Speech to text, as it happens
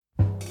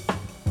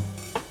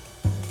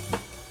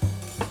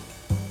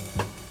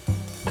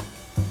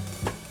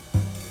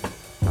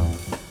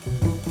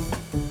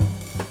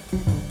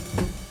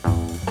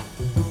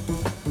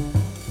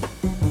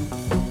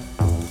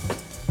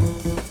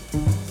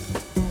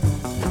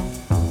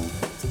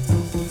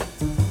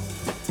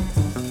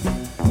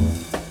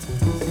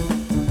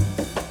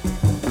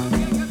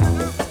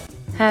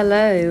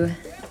Hello,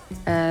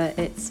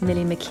 it's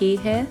Millie McKee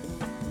here.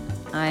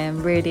 I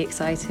am really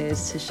excited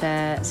to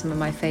share some of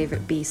my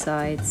favourite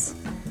B-sides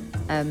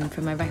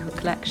from my record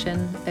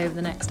collection over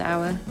the next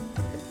hour.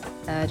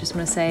 I just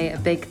want to say a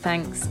big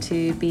thanks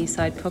to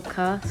B-Side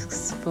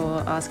Podcasts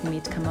for asking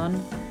me to come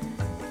on,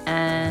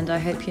 and I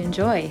hope you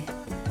enjoy.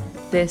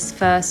 This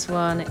first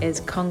one is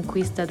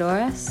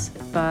Conquistadores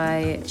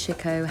by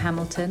Chico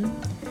Hamilton.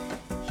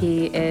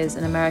 He is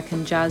an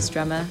American jazz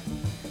drummer.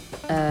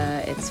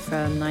 It's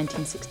from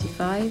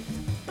 1965.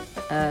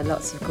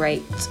 Lots of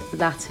great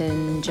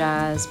Latin,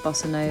 jazz,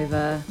 bossa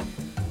nova,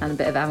 and a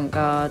bit of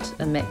avant-garde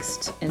are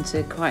mixed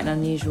into quite an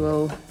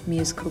unusual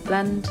musical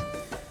blend.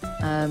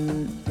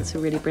 It's a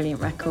really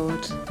brilliant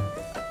record,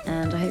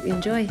 and I hope you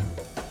enjoy.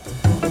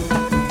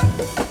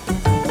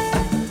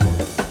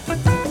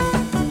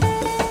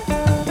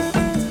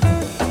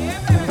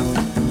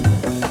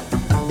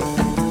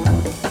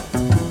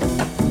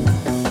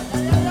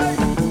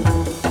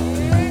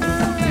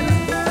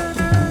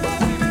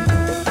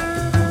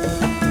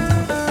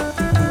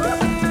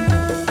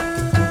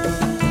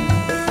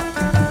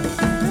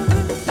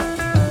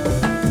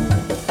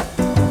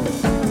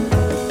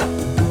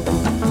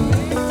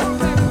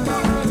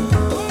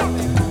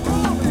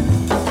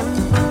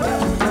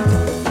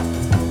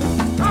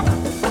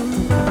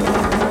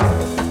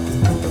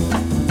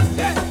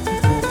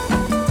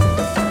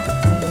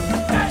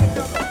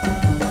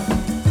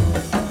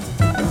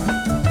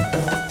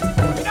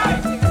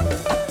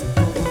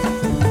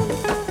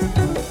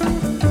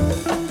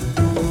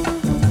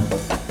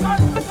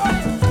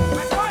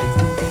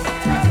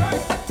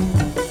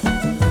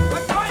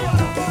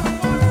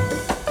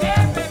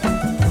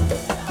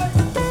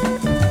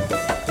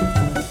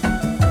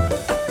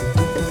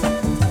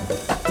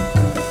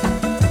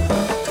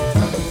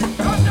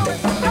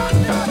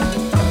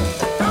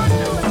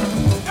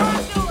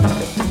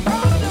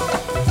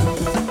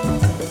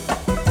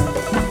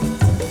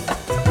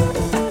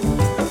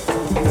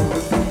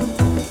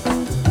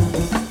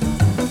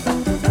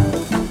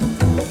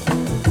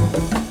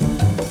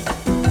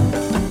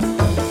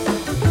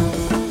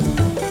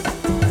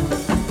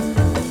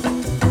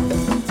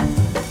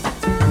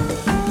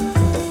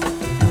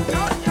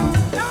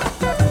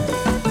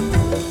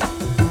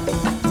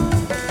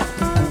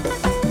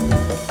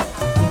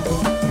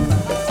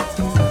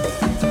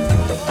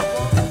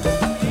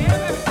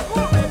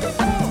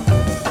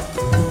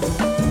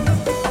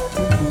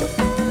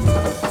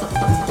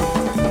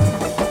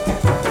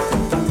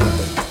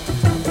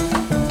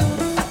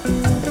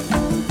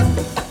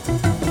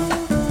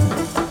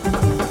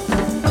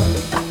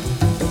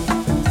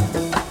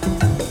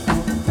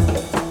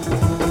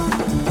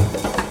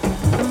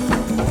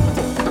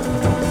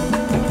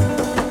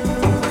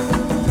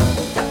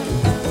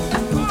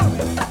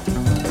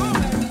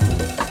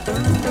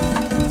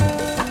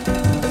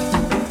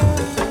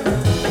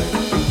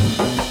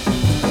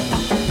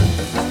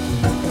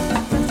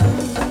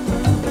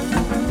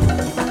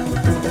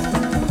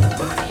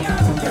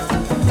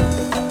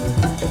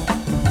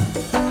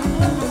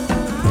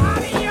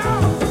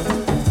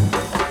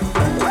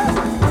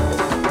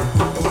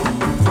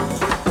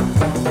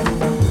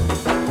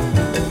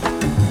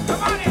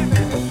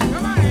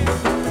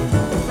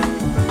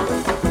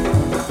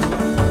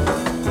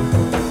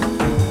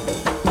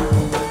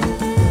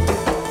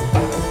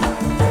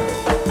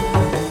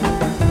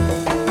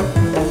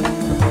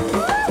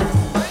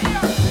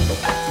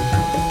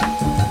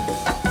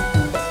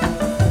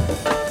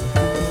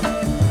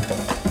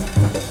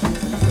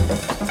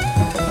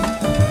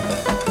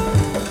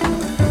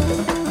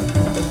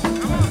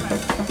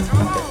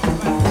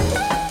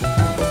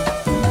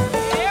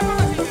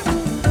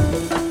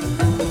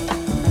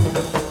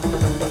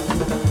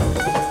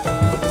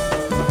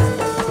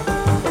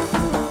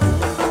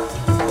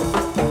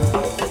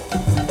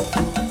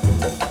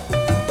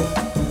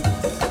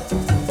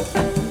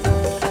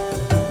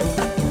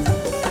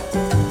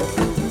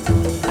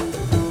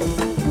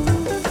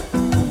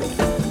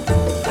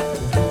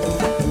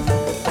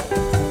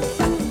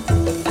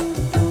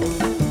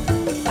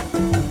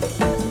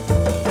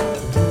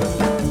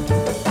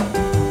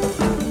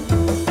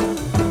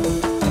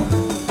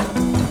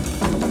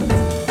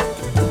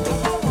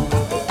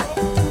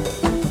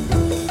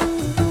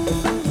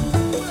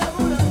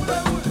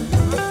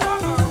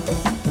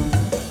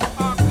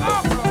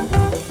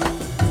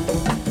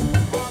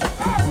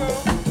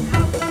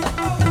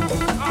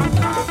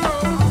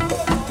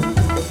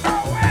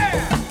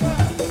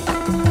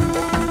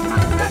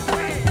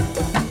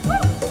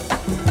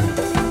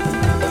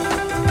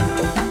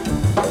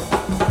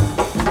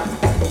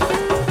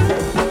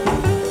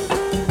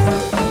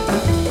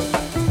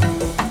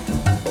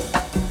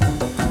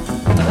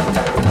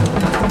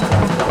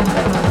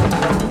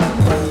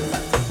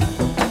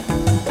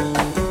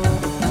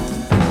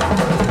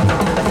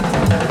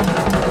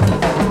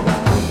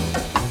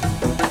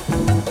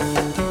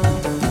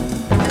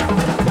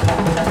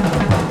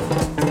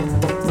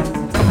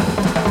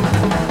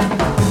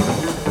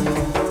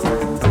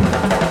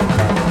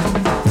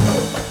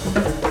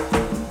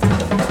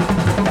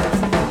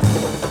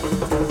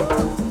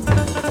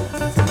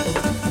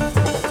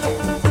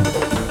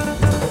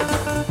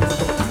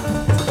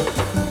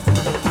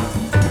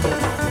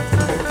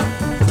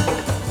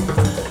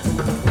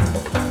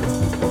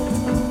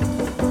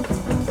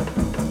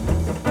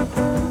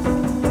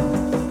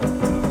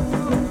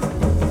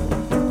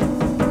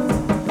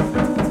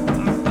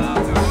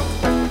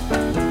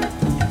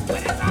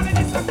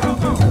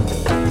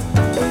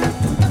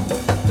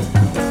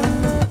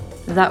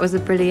 That was a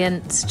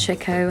brilliant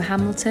Chico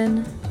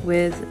Hamilton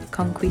with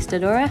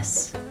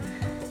Conquistadores.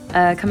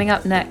 Coming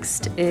up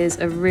next is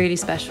a really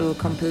special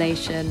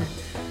compilation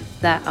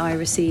that I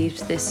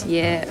received this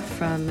year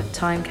from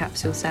Time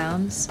Capsule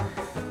Sounds.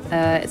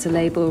 It's a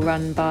label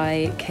run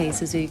by Kei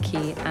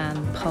Suzuki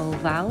and Paul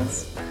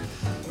Valls.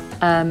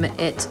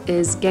 It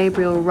is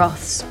Gabriel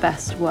Roth's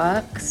best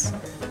works.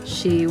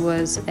 She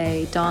was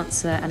a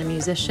dancer and a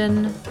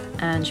musician,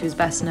 and she was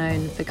best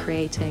known for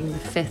creating the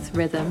Fifth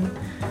Rhythm,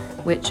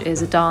 which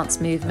is a dance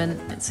movement.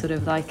 It's sort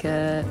of like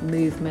a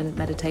movement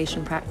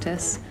meditation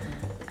practice,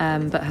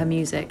 but her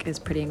music is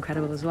pretty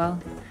incredible as well.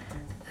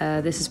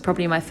 This is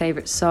probably my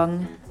favourite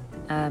song.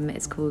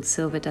 It's called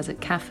Silver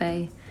Desert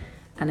Cafe,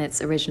 and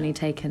it's originally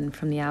taken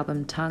from the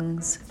album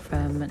Tongues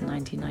from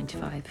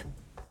 1995.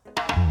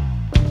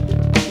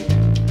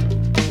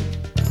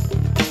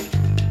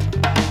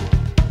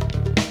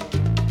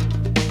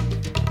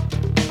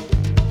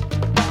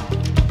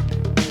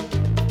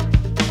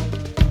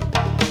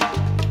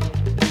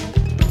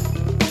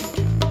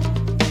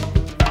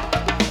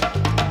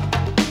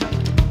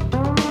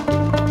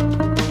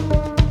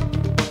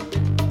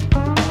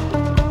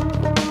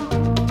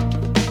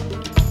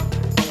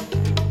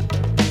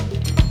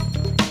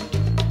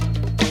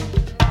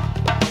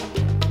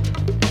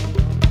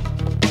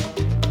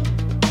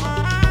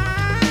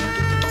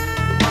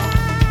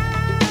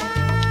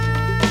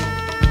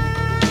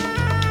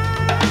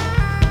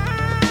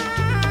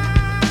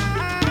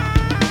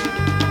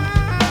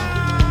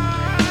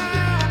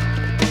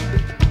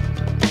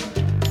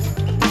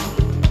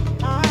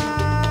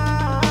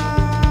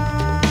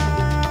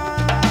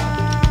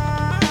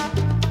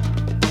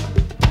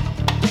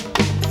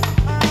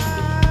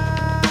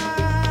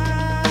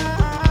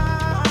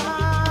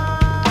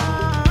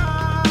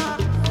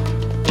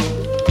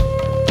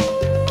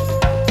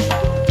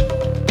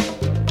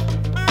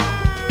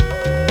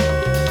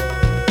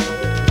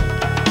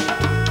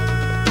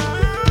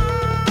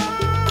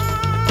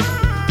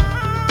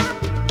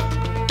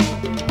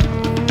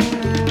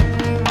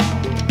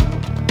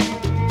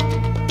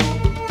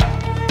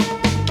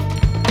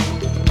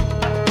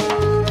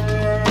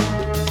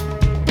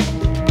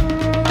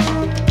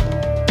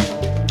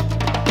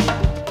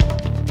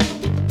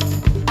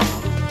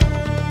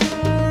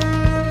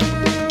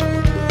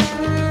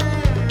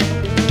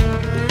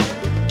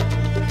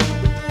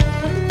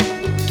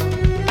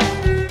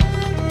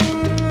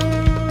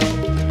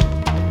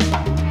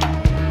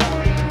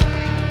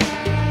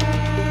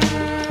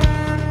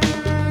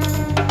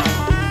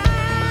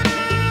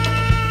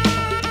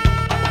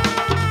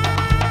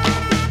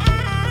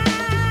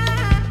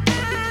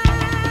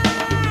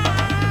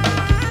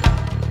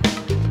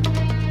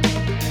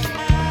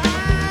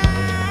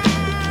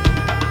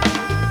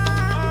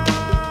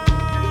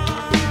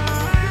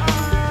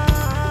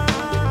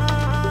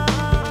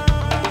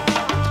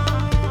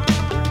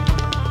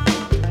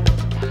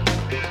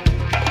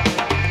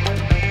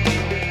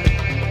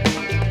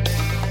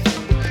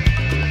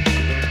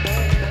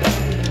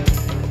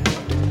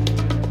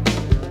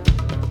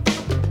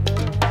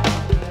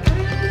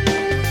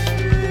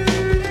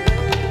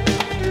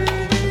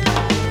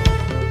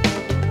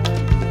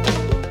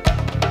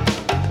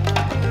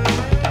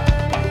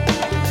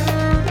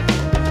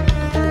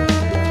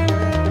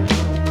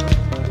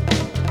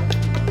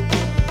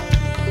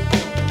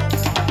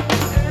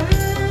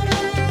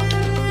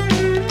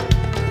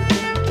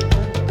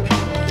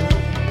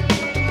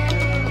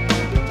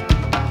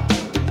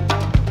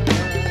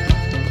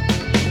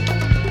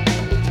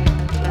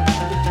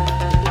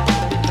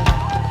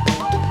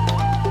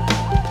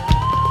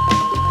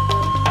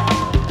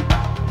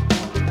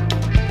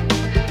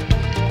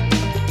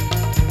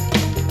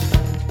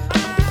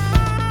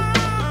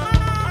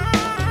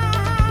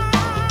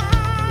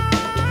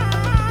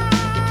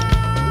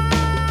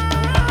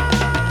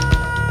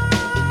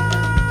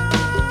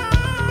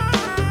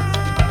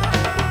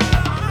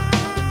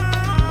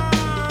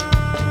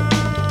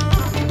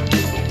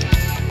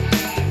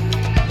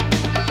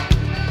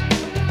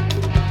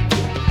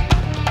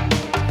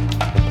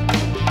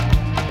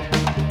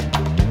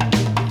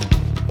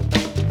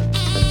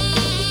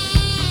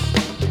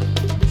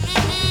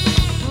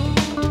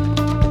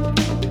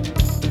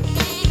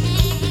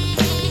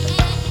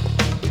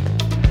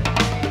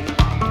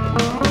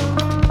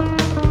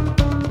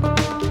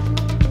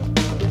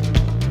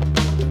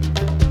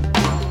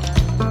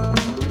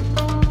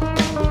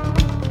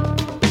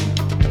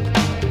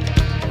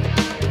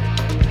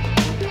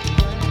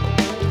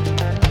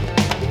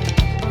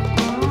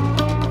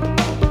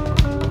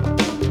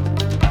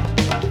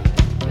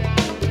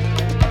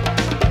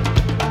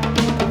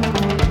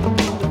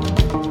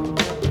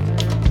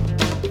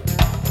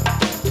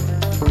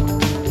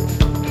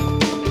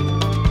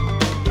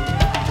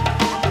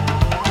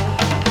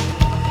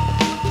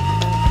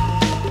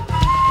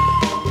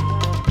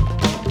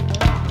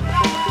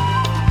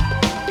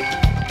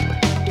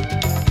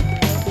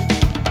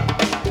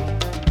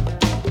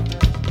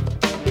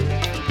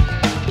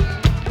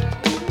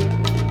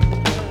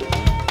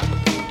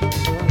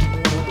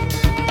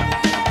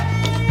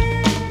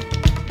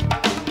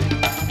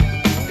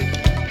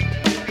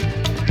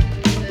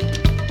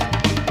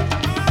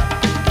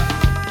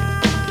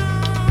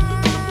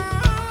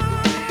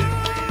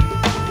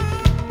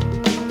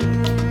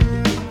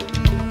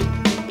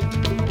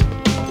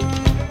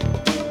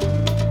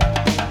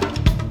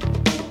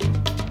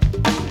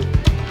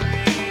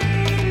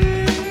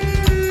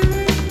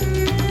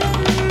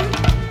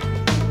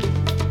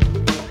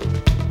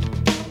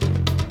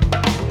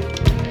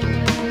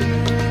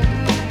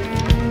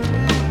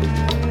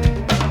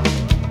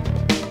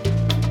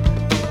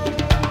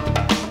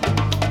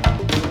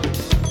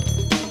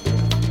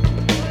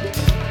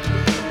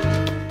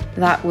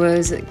 That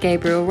was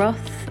Gabriel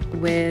Roth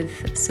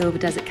with Silver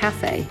Desert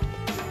Cafe.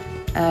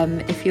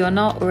 If you are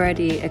not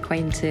already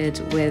acquainted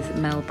with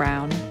Mel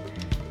Brown,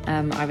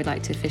 I would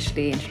like to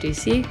officially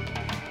introduce you.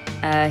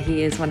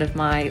 He is one of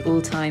my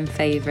all-time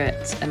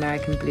favourite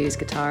American blues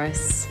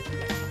guitarists.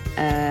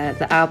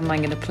 The album I'm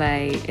going to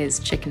play is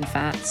Chicken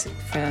Fat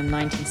from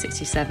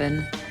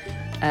 1967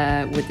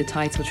 with the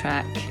title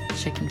track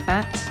Chicken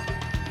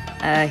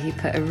Fat. He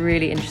put a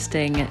really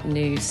interesting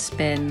new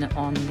spin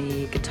on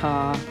the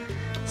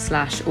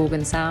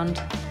guitar/organ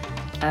sound.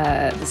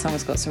 The song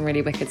has got some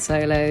really wicked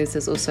solos.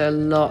 There's also a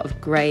lot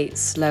of great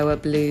slower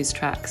blues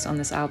tracks on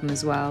this album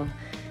as well,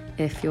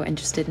 if you're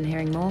interested in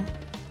hearing more.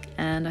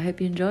 And I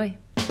hope you enjoy.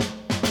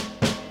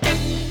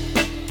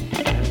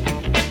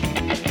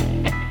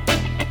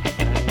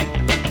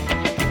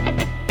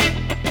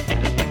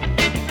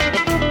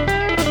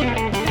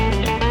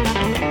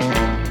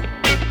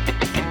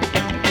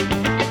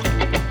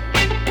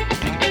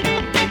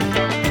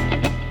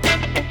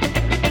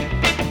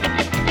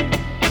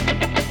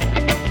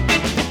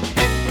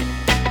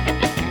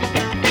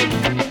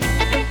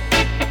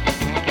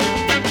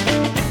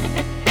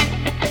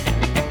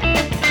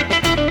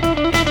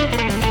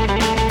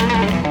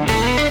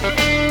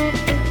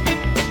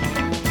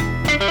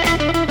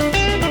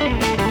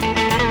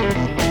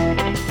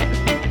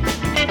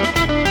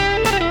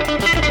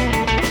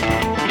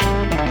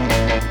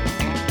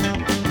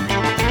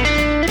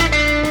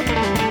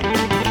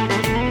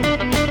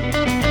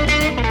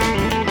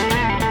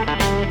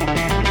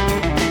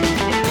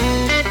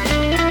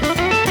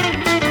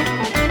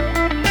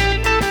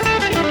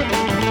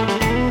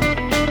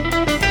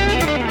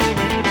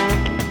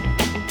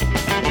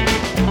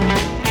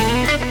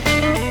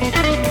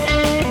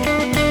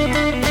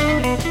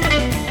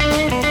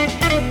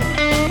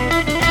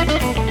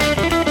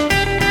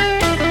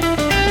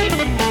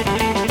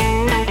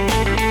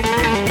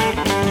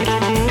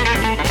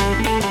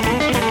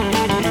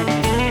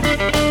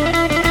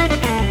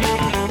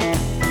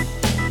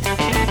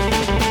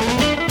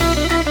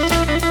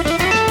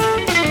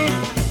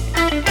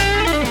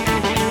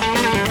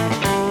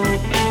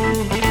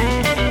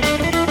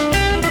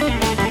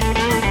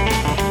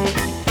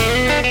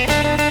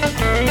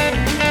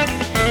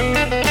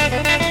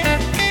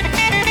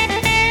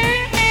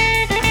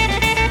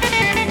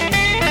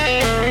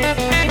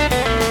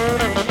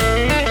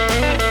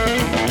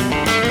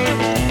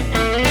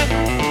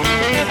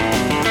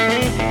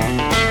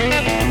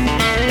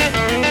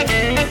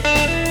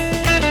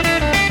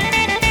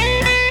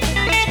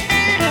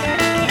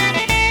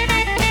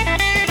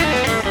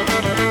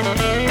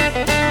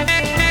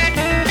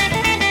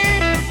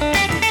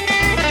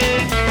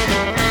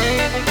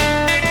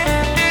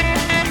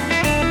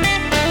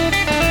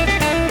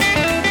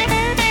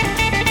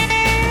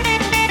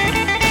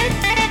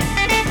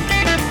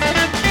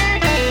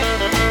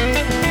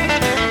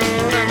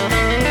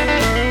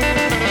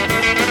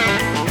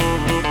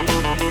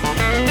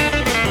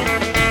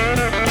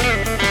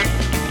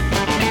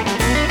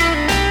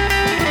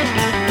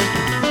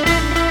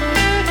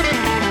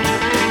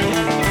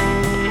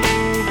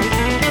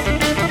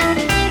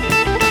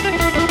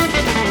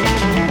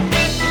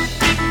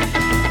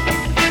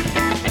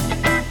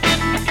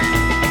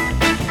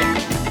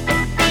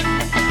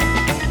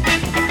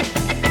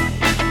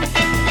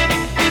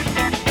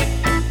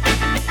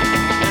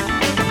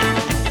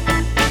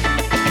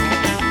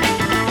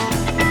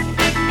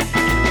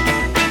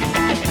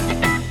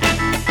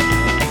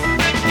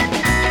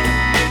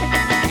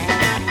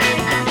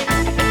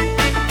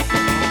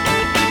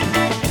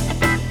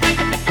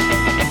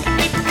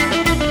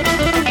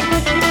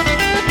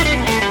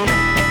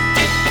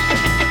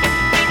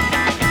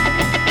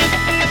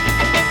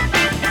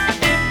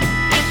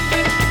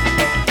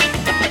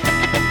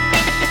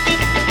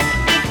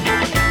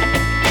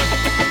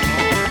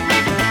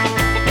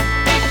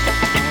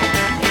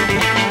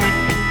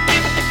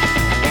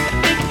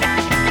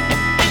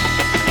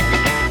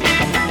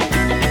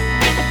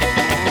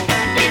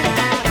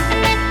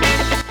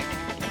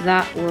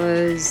 That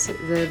was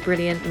the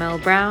brilliant Mel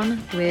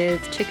Brown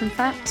with Chicken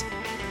Fat.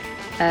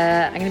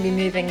 I'm going to be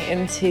moving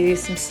into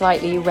some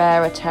slightly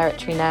rarer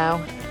territory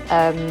now.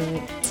 I'm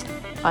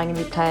going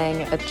to be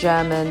playing a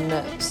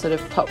German sort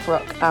of pop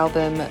rock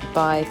album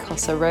by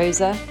Cosa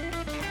Rosa.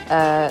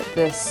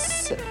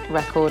 This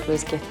record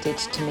was gifted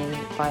to me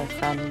by a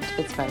friend.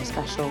 It's very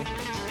special.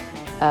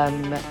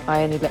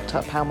 I only looked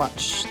up how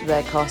much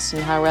they cost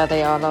and how rare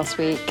they are last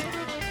week,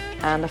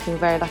 and I feel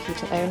very lucky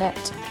to own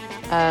it.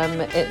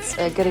 It's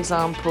a good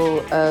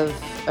example of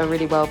a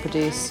really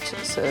well-produced,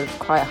 sort of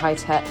quite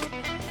high-tech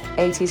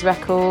 80s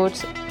record.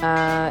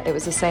 It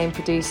was the same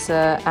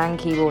producer and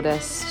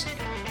keyboardist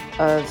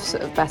of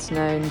sort of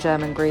better-known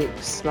German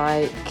groups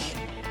like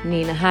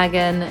Nina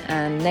Hagen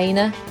and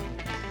Nena.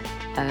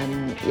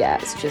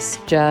 It's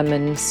just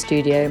German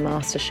studio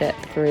mastership,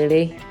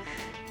 really.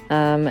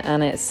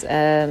 And it's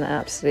an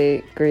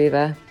absolute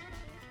groover.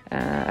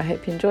 I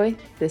hope you enjoy.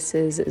 This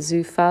is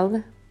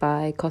Zufall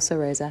by Cosa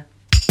Rosa.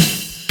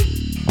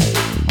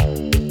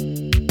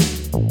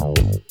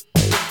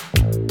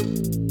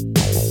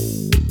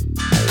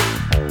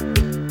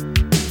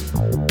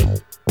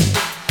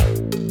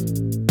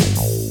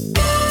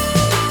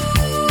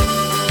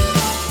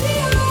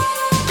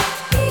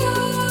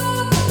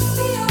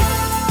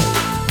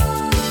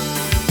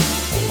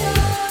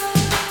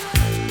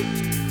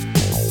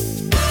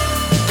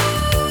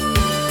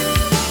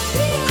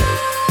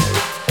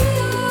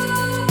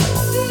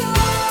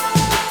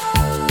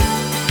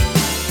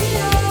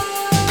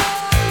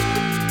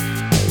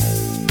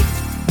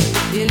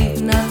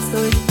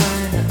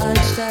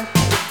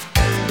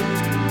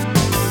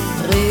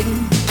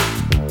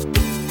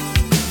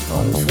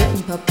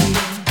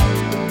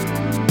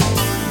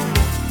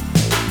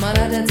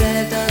 Man hat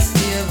erzählt, dass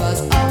dir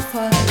was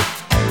auffällt.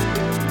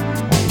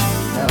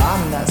 Wer war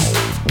denn das?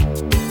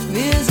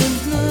 Wir sind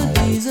nur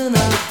diese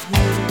Nacht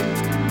hier.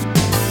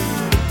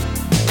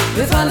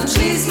 Wir fanden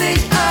schließlich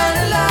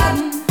einen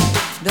Laden,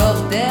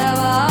 doch der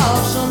war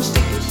auch schon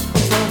stickig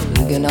und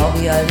voll, genau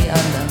wie all die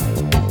anderen.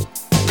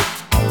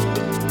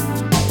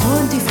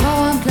 Und die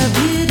Frau am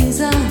Klavier, die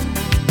sang,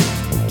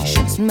 die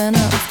schönsten Männer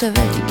auf der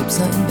Welt, die gibt's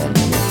nur in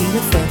Berlin und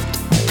Bielefeld.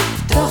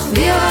 Doch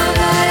wir waren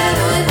leider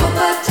nur in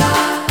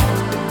Wuppertal.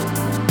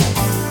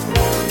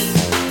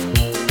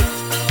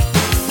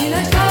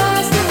 Vielleicht war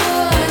es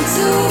nur ein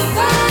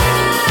Zufall.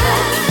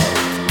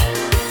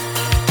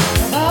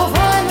 Da war auf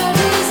einmal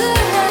diese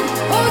Hand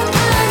und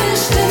eine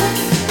Stimme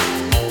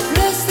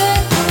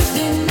flüstert durch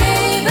den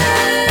Nebel.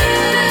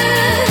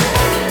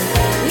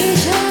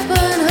 Ich hab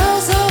ein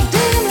Haus auf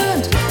dem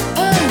Land,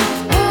 ein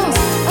Haus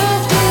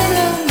auf dem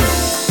Land.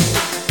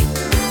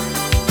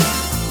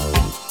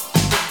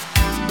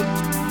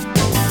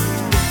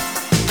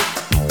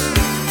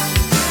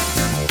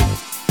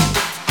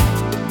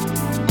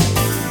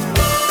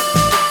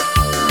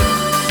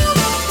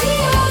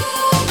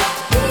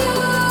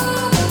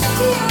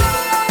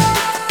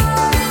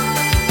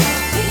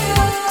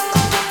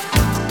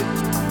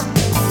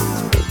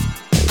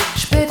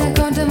 Später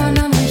konnte man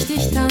dann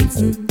richtig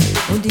tanzen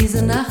und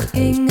diese Nacht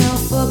ging auch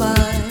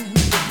vorbei,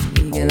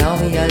 genau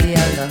wie all die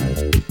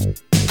anderen.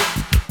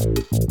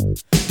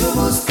 Du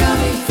musst gar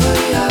nicht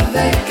früher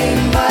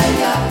weggehen, weil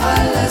ja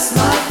alles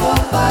mal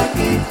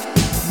vorbeigeht.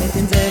 Mit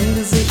denselben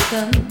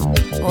Gesichtern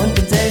und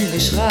demselben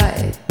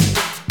Geschrei.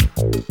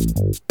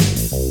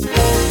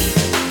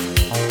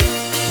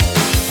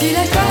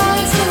 Vielleicht war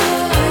es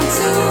nur ein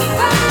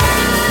Zufall.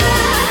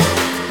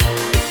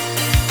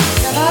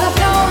 Da war doch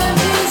dauernd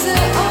diese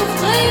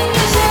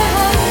aufdringliche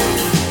Hand.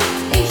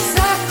 Ich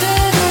sagte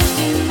durch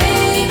den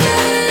Nebel,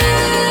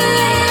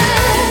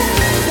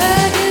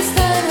 vergiss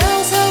dein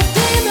Haus auf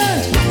dem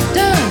Land,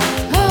 dein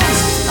Haus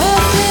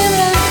auf dem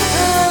Land.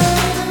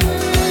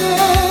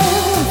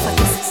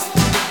 Vergiss es.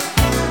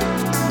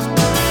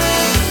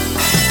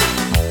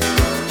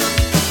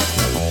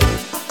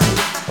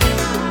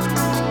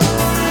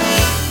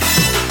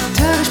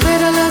 Tage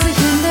später las ich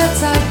in der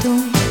Zeitung,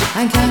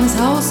 ein kleines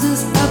Haus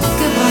ist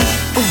abgebrannt.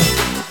 Oh.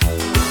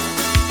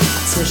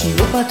 Zwischen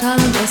Wuppertal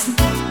und Essen,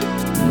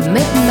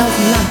 mitten auf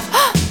dem Land.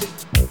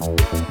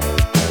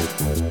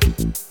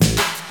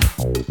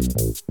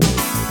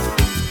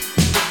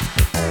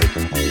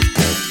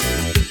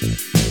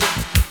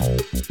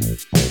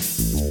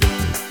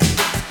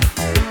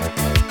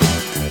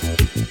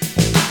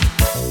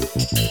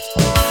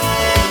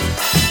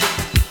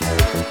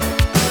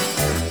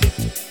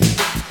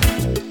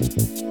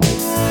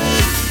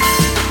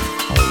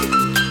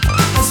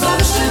 Es war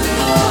bestimmt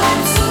nur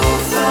ein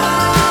Zufall.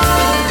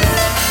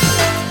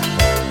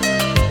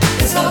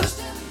 Es war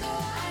bestimmt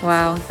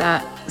Wow,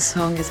 that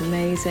song is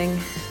amazing.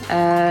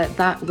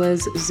 That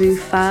was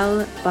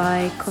Zufall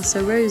by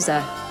Cosa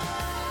Rosa.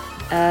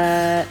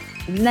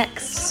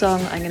 Next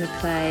song I'm going to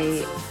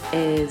play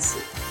is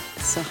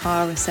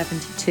Sahara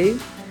 72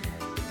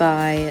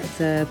 by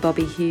the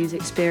Bobby Hughes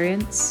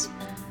Experience.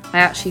 I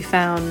actually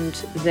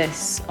found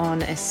this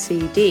on a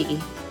CD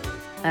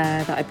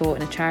that I bought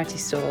in a charity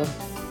store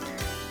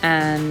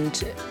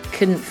and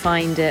couldn't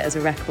find it as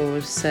a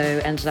record, so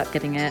ended up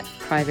getting it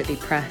privately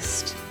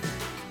pressed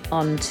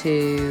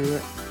onto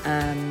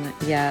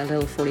a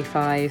little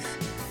 45,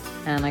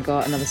 and I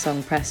got another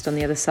song pressed on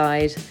the other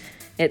side.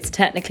 It's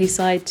technically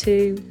side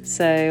 2,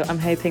 so I'm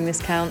hoping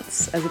this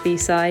counts as a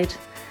B-side.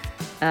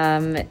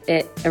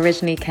 It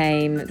originally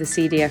came, the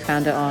CD I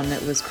found it on,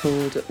 it was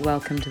called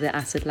Welcome to the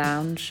Acid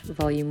Lounge,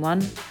 Volume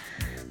 1.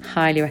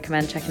 Highly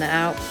recommend checking it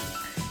out.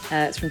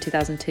 It's from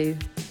 2002,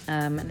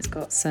 and it's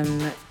got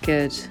some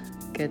good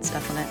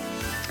stuff on it.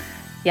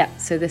 Yeah,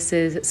 so this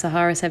is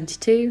Sahara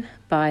 72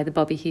 by the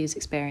Bobby Hughes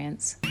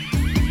Experience.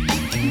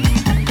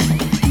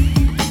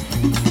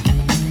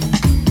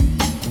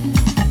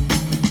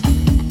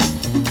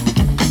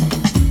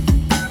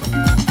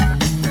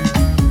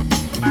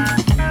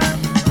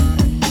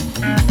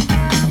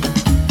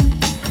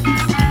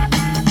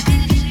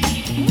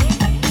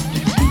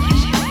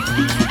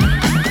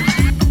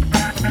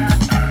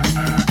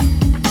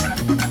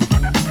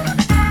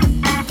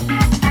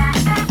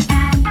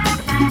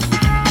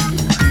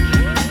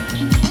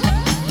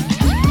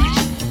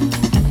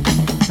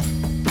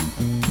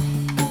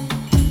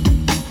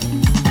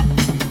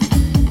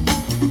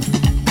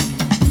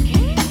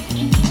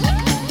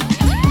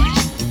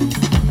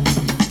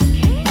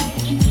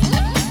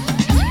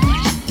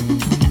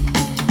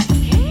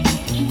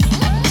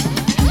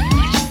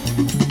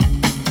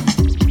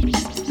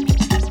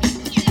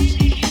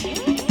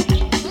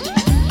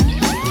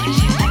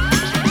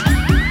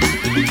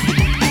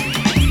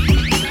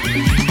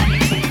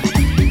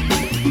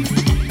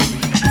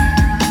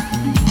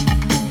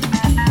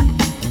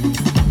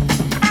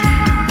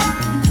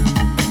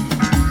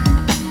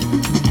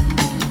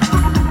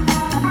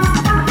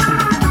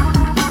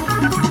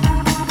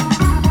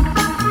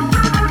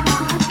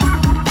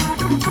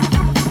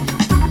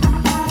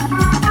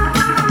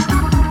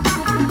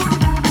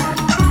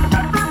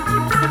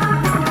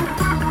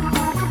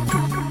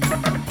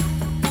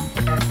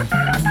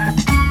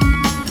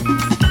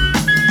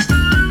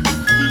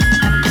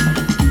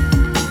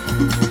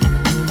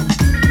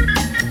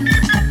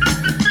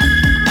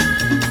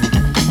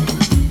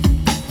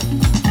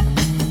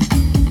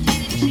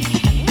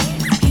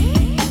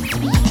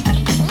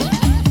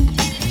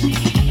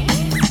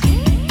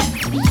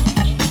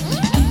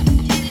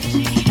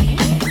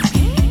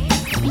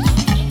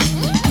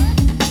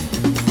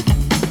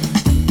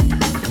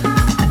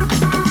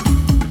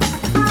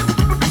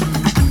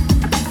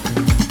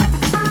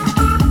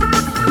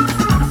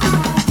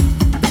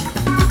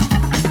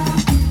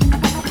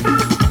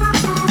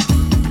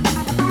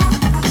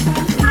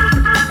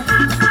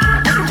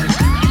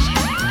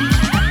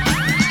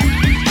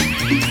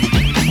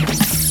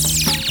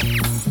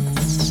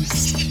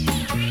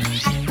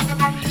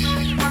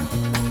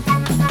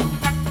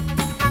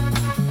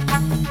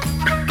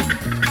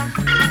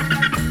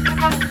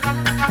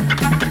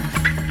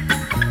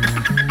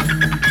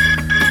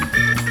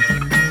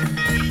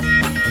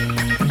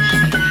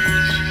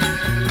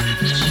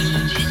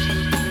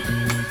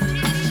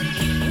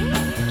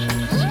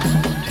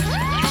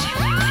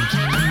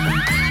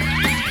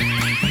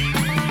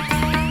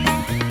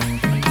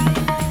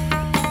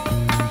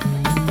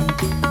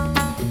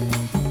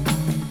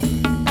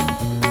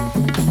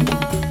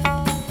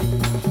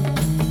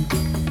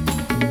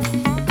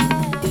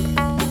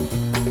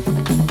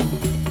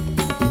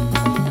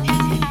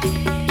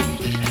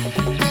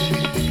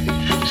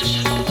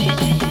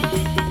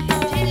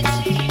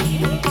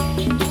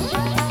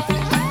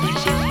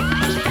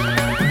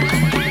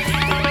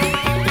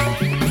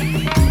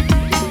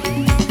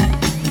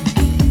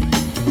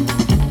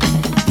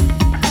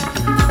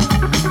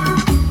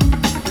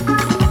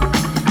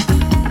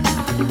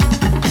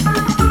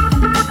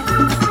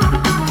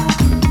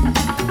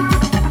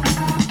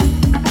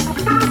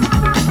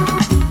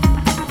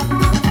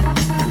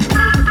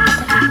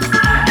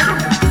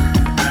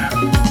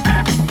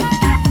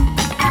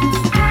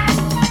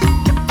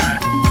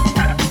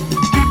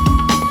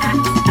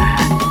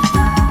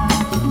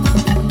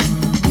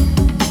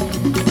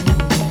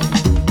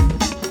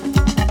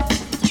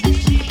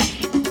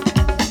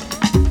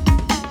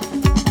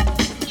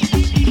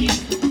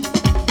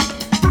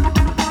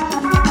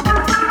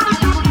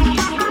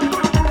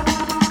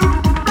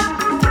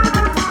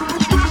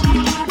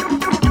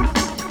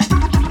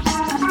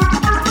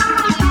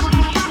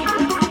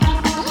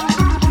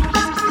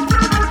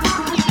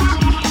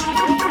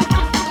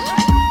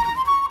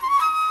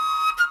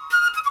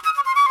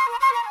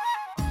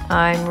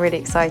 I'm really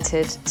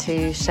excited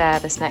to share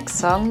this next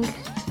song.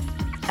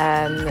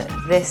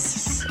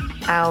 This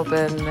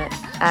album,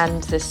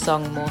 and this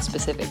song more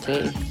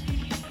specifically,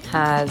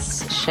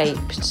 has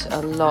shaped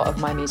a lot of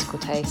my musical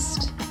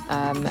taste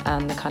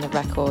and the kind of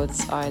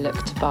records I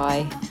look to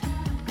buy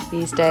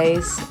these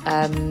days.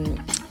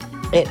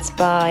 It's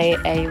by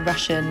a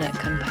Russian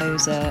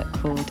composer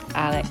called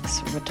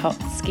Alex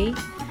Rototsky.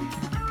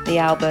 The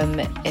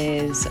album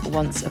is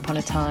Once Upon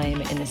a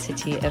Time in the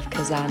City of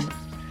Kazan.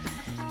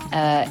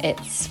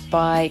 It's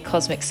by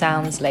Cosmic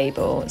Sounds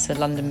label. It's a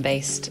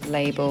London-based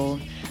label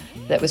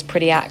that was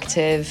pretty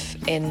active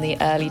in the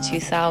early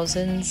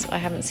 2000s. I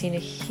haven't seen a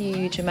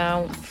huge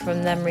amount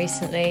from them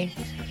recently,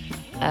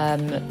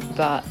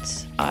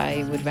 but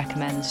I would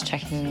recommend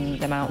checking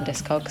them out on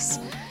Discogs.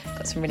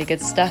 Got some really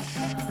good stuff.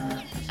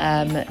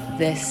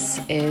 This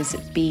is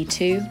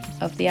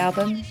B2 of the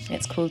album.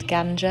 It's called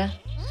Ganja,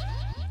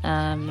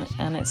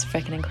 and it's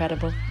freaking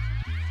incredible.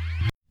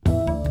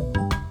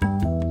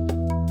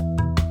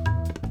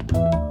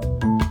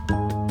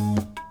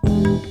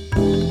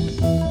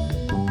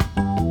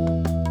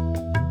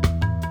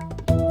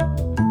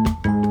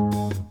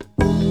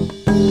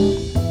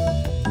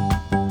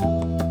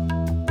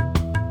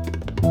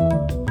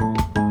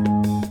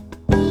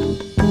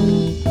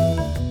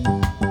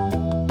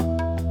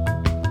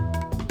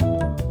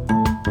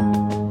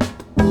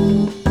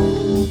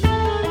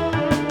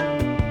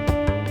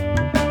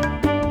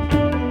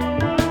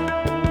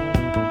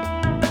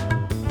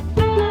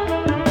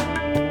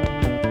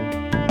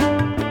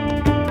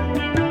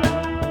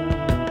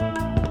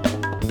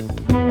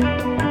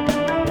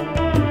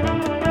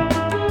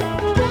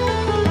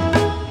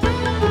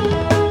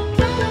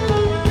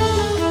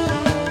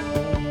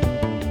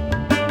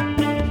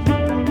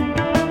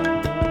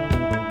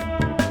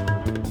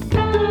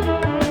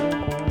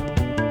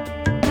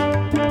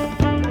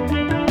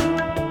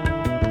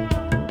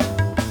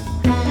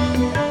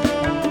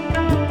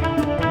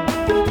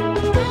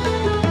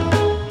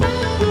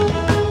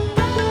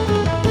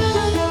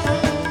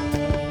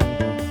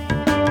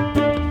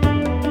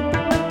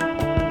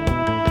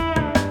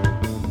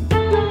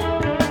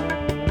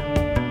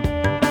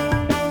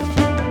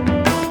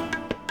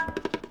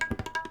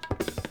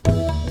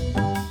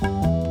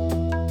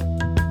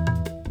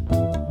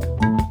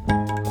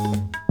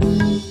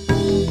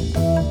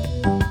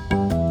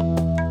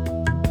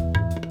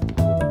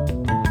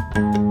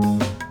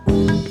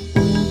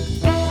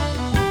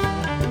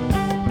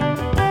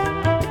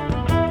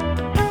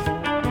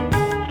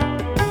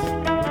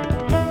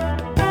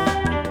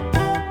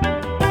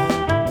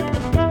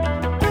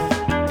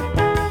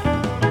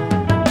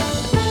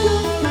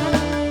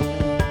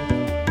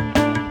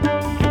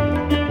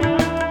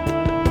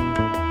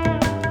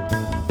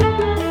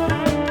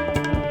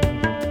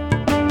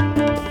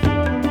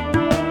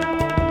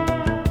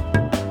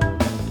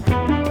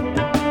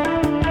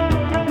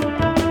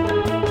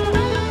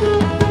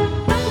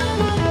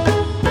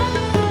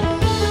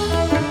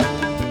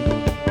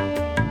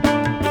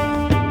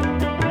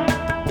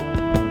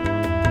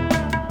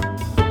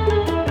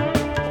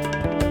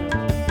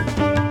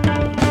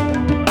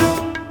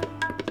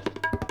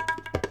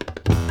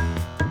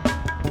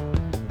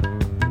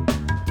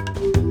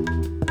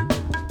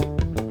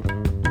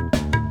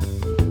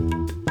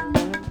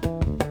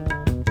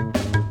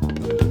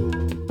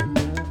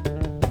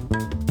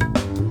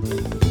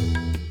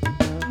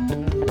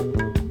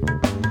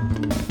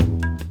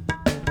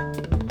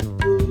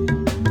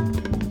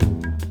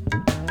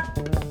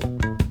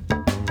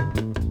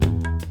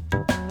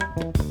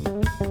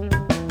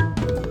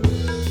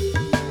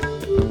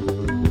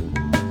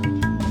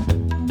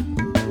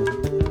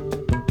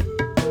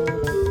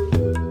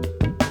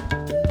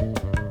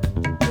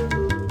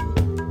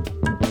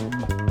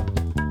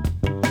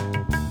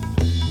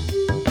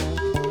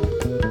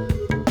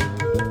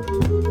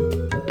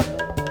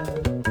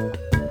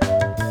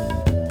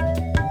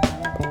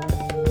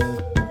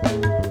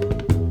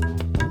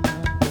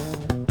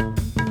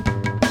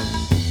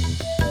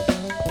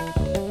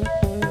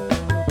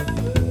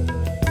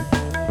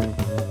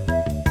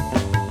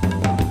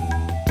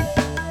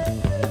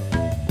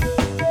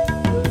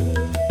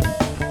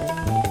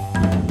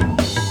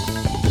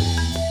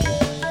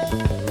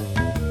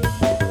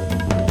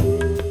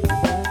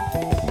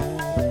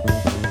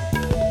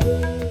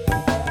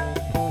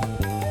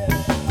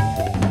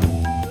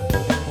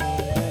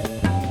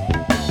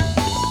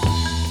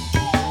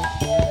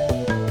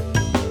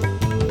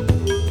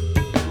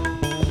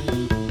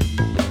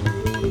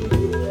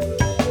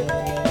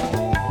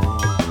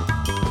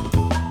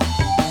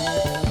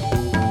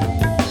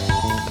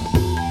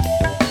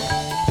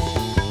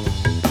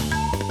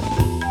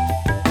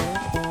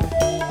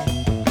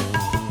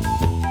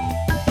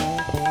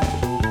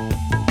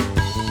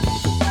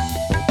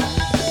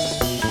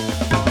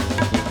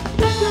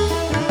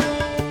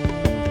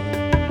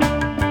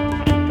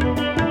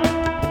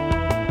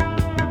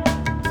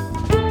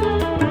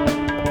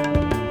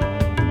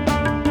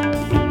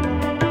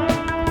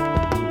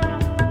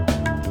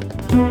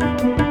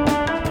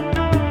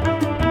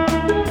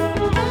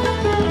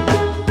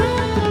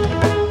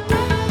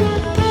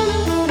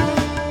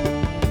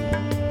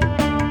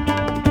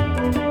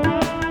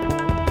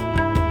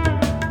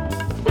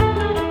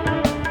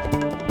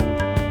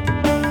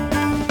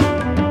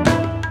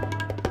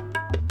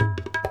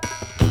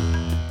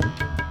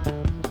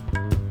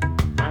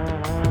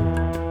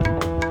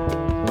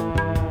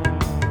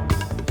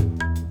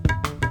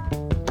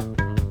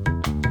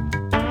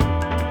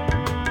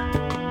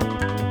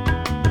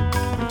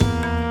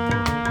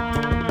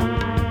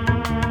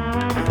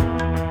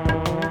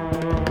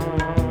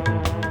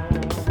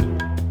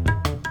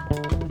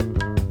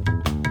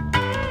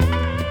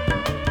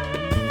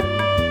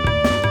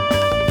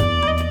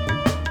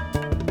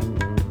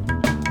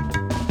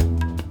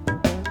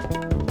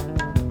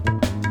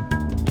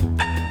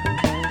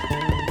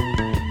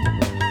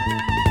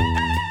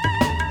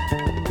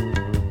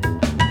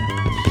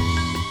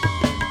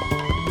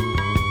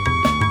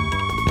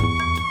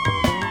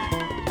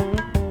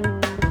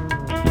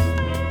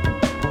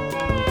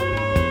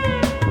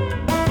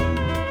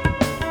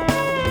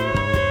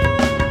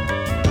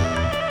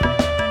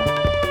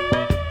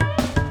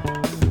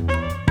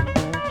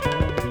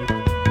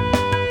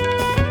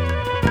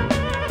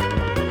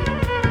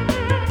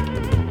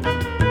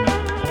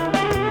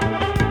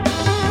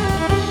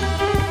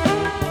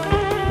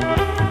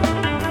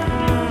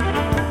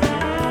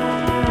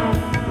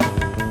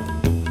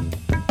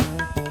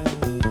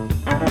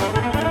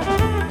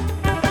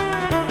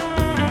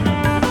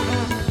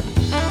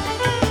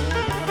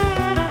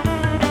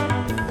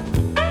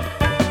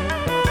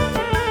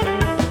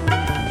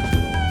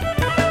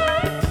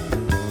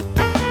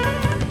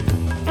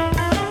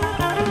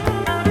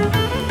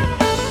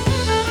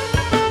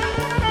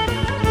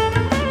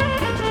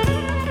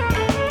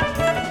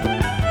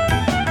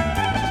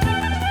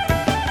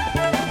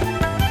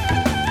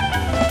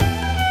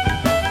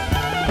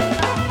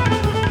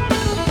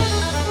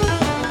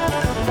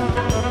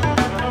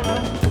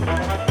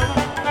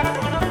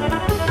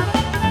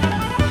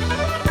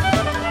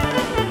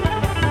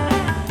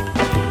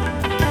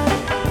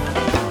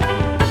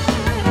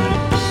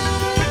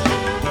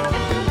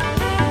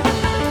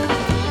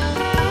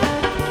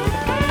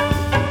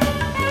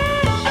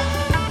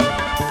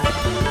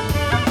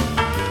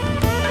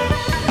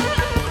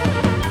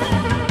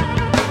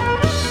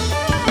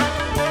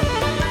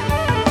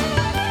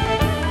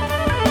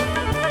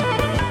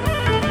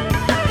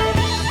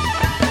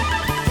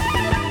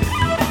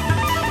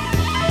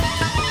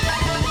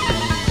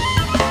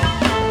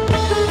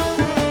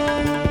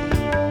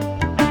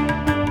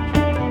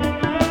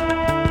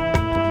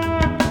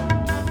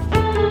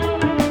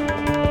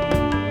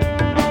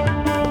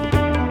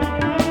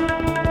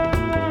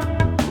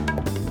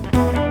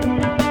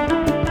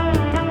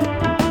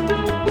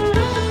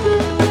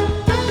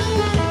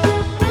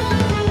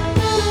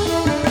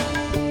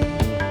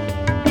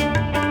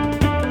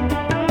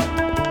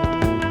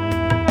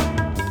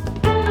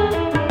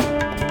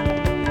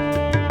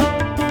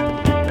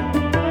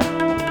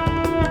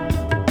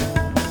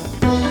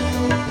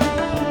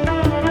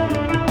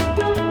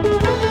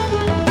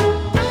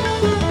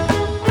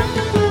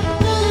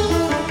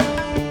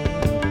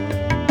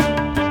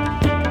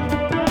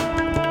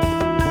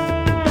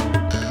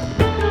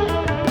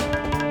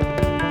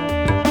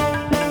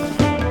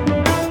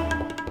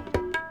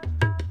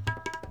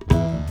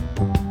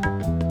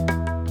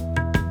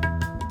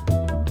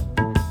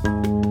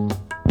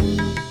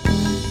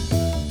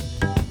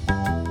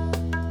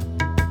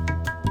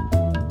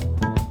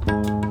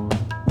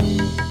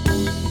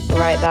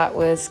 Right, that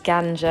was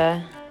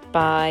Ganja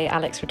by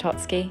Alex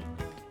Rototsky.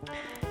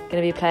 Going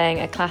to be playing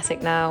a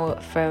classic now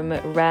from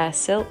Rare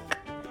Silk.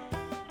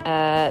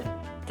 The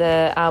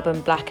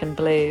album Black and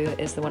Blue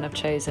is the one I've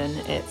chosen.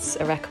 It's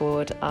a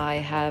record I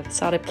have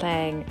started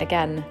playing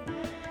again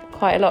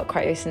quite a lot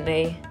quite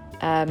recently.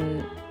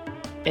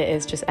 It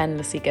is just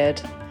endlessly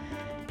good.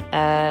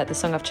 The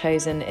song I've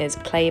chosen is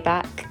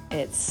Playback.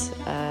 It's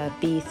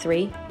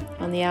B3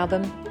 on the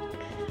album.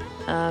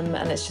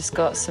 And it's just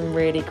got some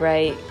really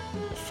great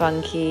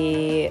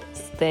funky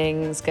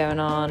things going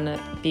on,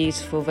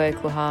 beautiful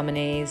vocal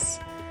harmonies.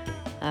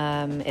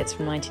 It's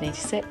from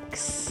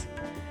 1986,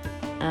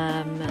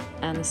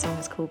 and the song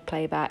is called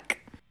Playback.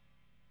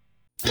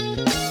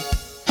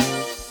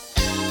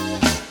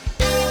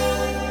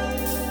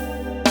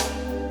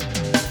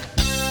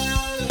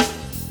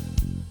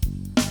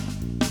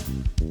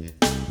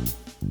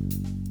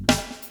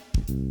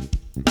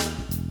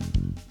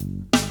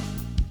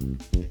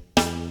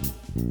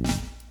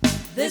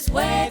 This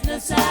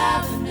Waveless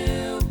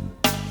Avenue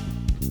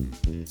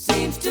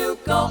seems to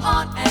go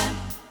on and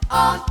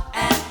on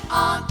and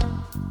on.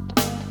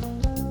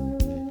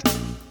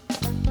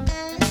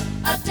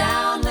 A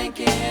downlink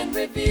in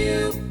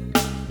review.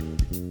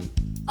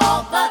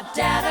 All the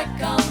data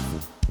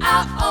comes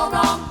out all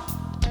wrong.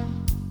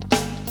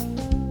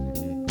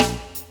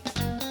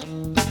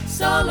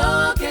 So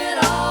look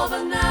it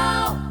over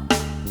now.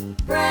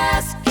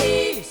 Press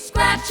key,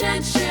 scratch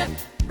and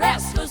shift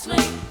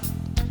restlessly.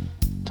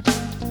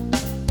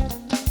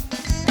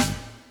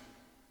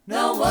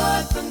 No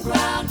word from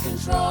ground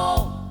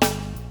control.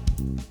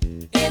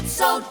 It's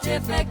so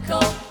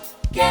difficult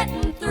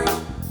getting through.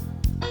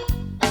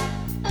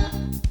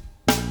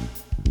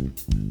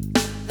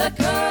 The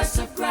curse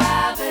of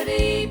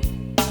gravity,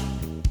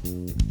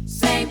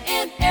 same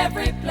in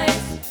every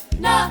place,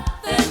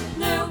 nothing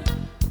new.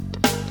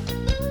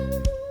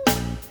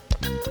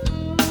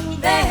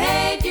 They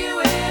hate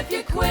you if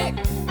you're quick,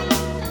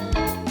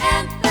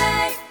 and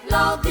they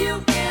loathe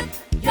you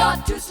if you're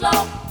too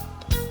slow.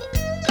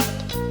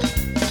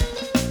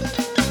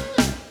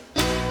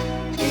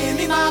 Give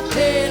me my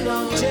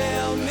payload,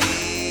 Tell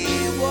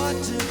me what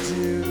to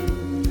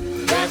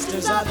do. just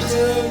as I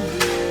do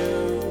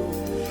you.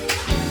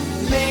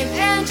 Main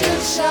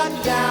engine shut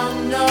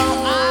down, no,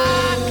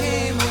 I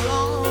came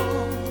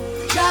along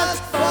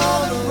just for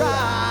the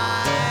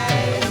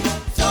ride.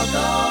 So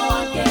go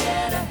on,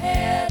 get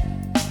ahead,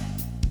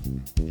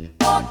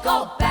 or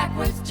go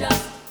backwards,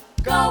 just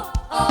go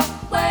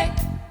away.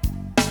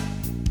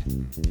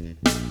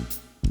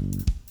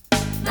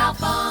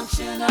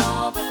 Malfunction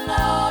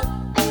overload,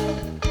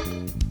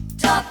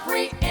 tough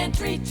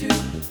re-entry to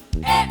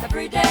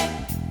every day.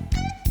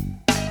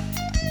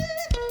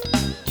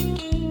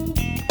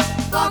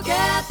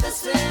 Forget the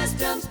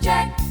systems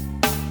check,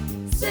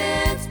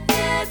 since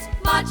it's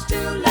much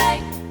too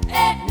late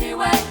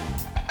anyway.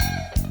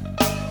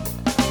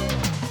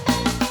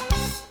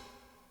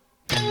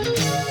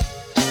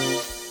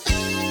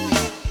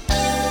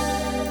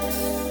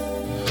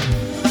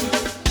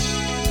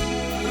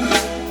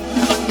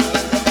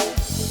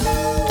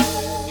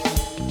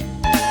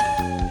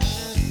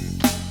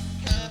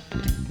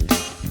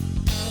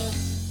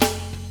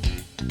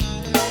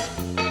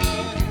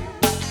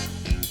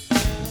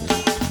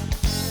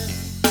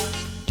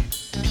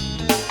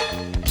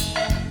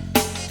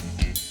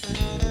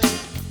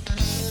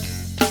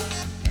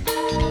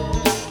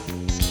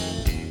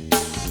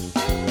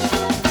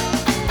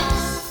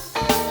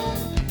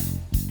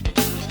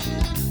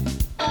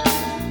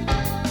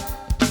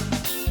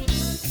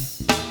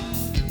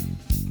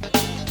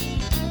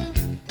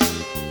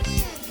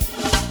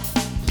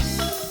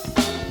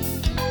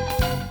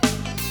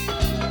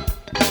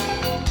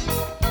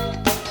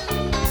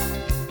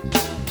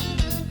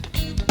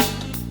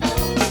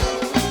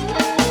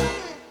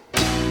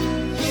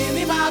 Give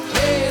me my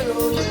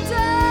payload,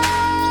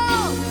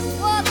 tell me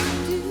what to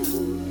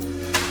do.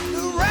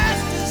 the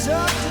rest is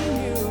up to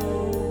you.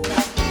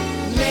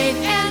 Main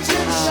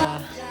engine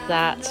shut.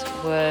 That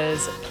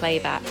was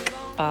Playback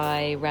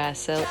by Rare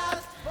Silk.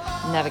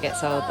 Never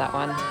gets old, that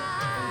one.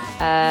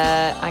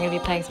 I'm going to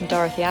be playing some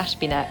Dorothy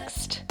Ashby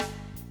next.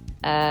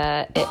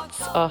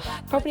 It's off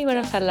probably one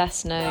of her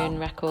less known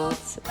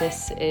records.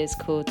 This is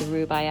called The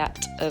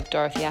Rubaiyat of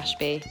Dorothy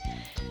Ashby.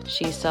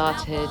 She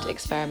started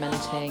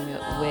experimenting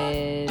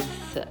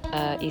with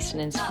Eastern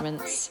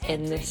instruments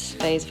in this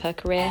phase of her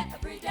career.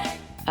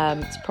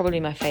 It's probably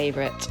my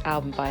favourite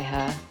album by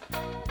her,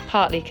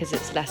 partly because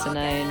it's lesser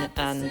known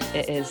and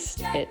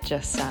it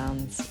just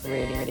sounds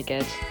really, really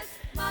good.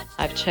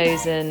 I've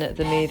chosen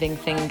The Moving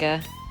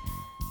Finger,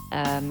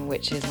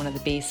 which is one of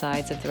the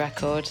B-sides of the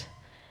record.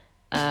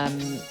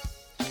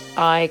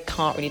 I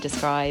can't really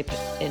describe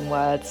in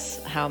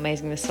words how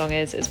amazing this song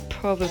is. It's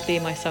probably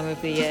my song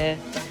of the year.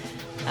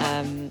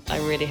 I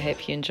really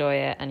hope you enjoy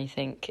it and you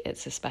think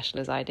it's as special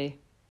as I do.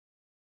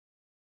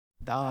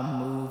 The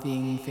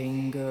moving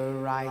finger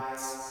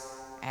writes,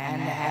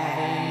 and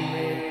having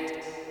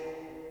writ,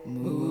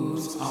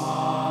 moves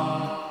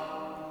on.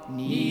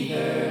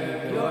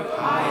 Neither your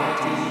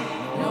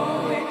piety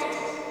nor wit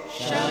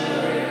shall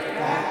lure it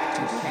back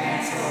to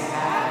cancel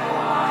half a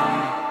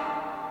line,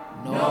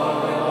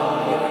 nor will all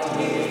your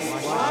tears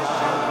wash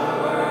out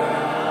the word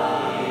of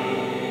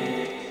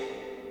it.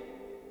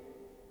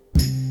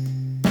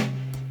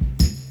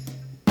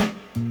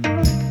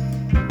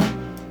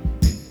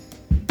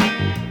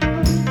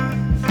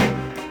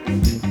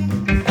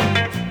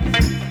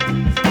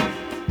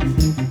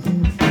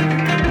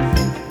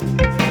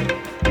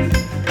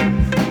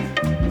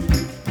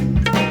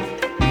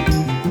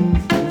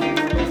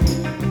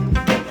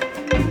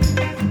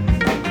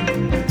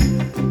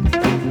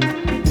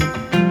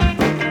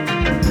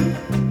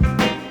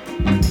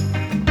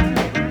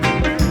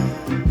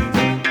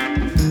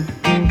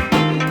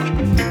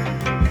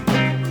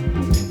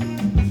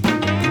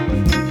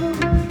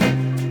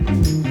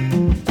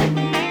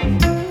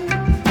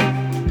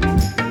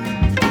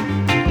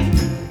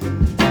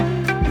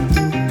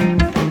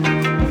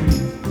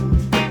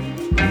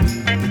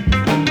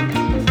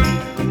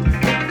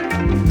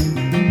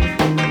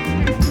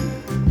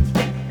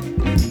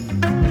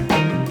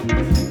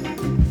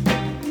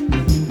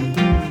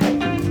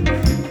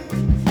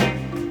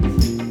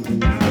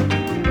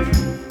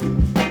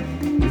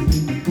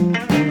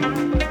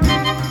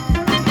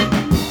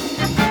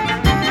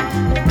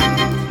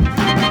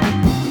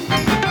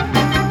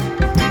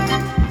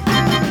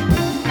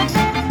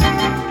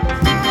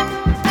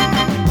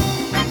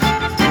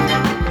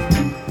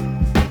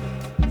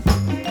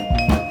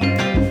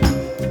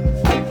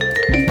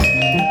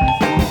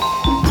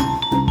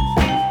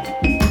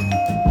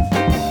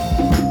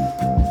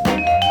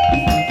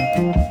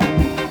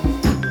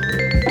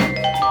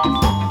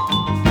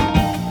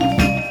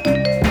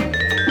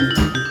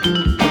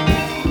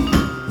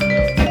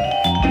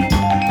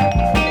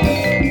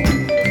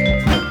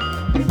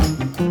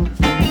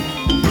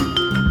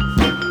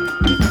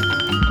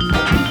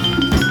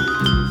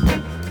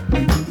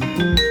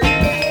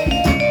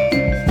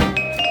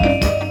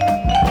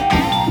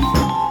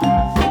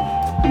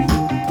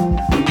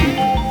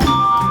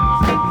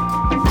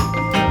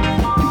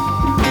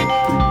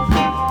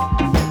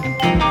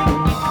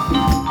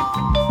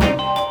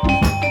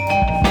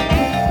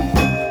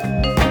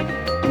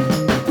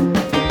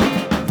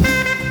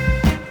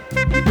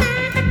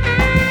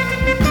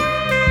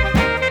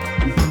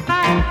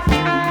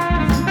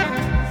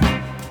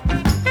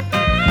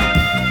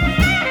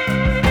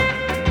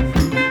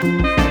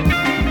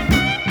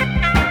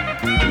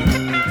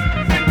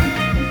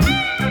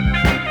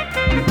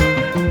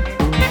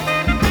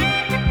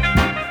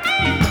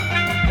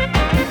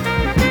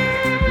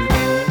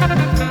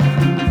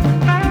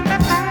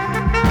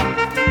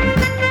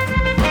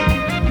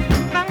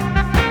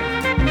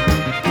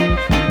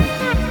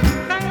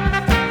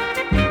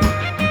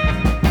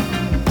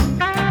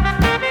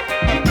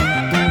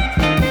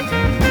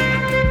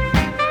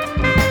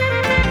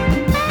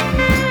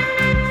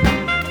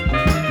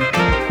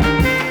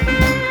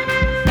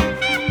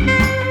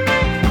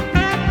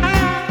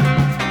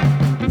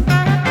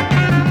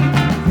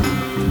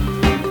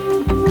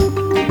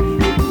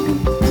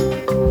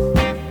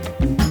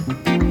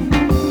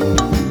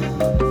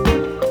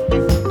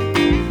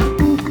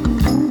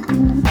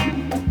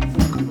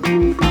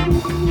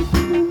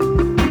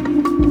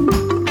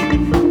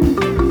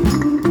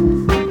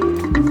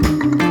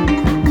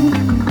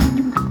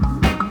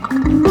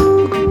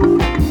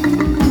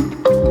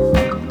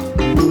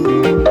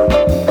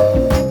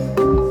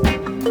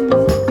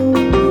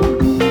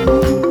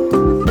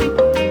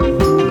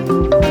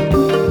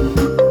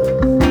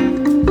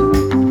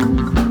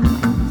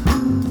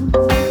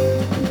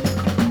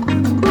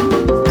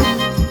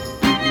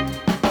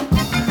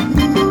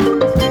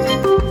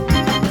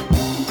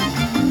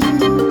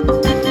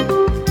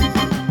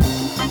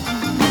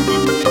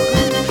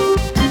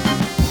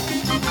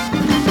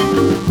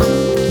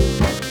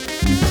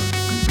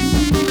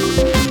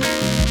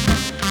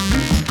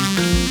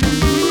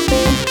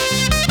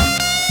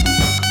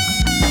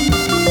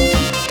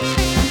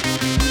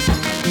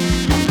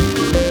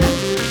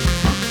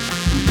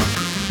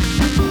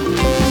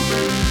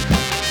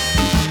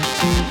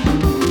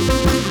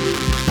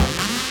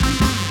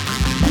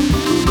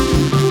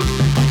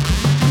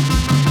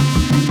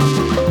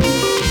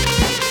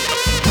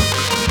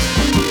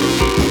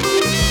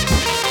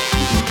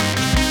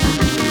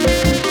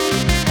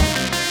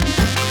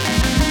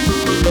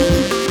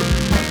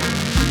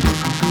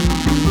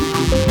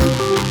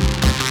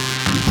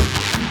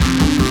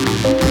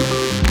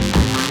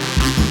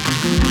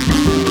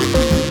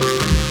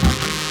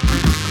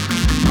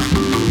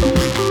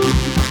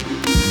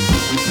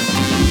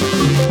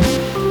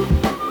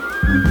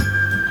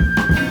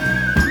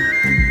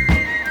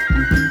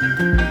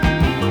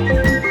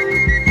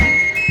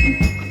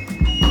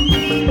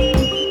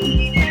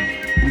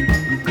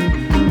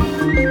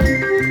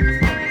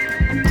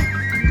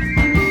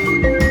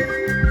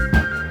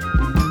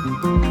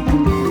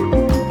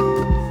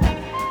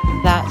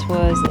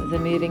 was The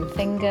Moving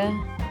Finger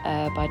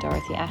by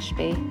Dorothy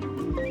Ashby.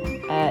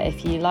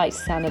 If you like the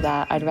sound of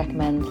that, I'd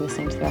recommend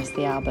listening to the rest of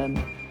the album.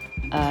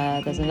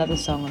 There's another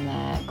song on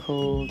there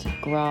called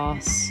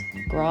Grass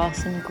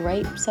and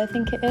Grapes, I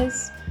think it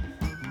is.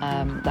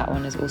 That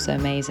one is also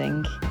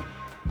amazing.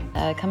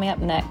 Coming up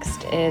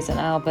next is an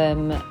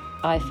album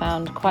I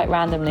found quite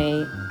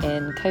randomly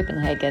in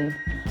Copenhagen.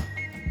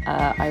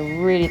 I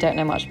really don't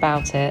know much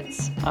about it.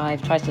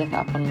 I've tried to look it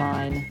up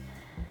online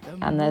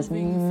and there's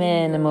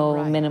minimal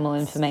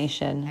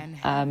information,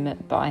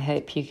 but I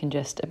hope you can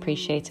just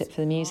appreciate it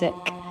for the music.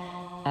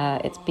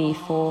 It's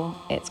B4,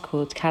 it's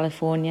called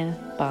California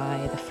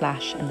by The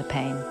Flash and the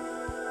Pain.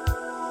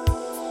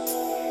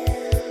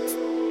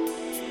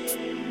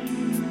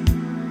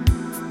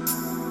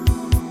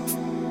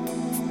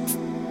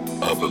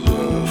 Up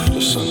above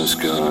the sunny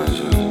skies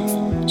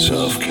of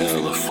South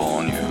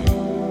California,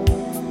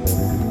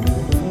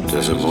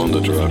 there's a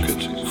wounded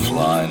rocket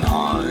flying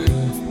high,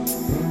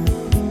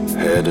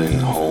 heading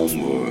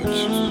homewards.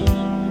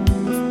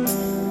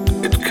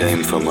 It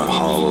came from a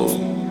hollow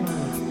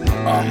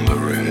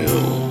under a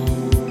hill,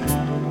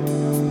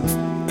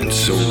 and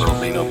soon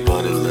there'll be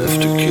nobody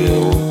left to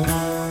kill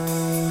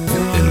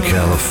in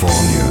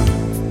California.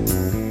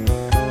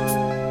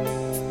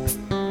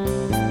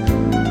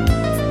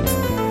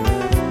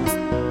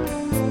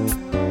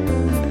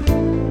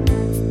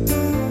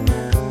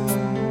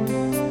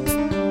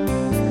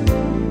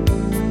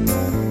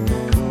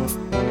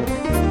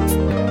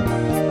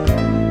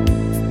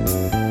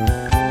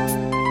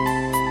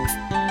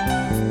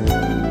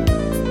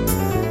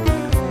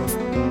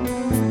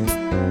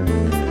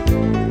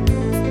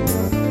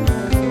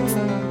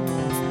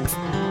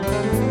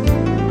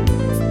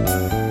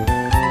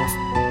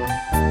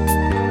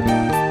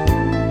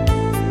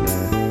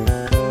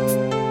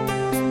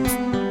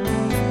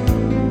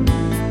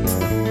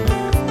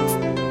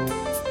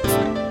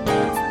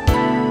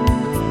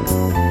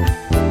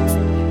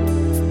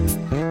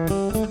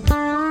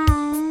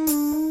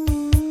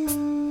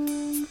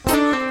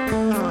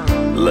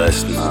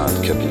 Last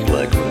night, Captain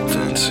Black was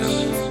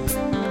dancing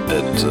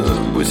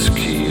at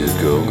Whiskey A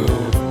Go-Go.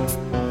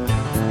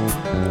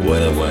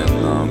 When I went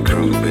on,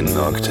 Groupie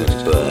knocked him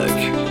back,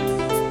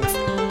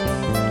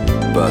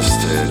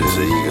 busted his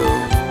ego,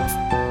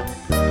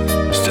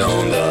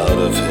 stoned out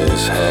of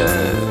his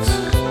head.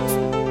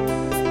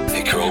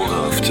 He crawled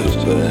off to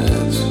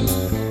bed.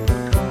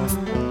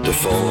 The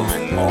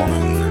following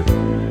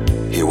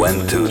morning, he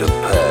went to the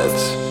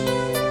pads.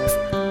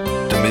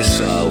 The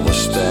missile was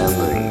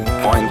standing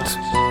point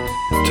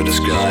to the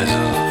skies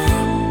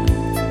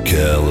of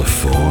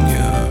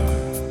California.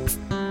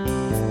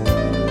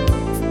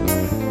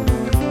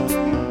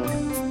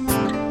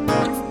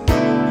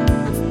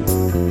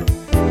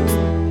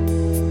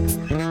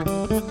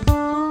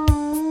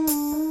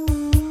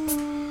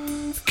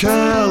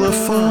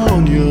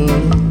 California.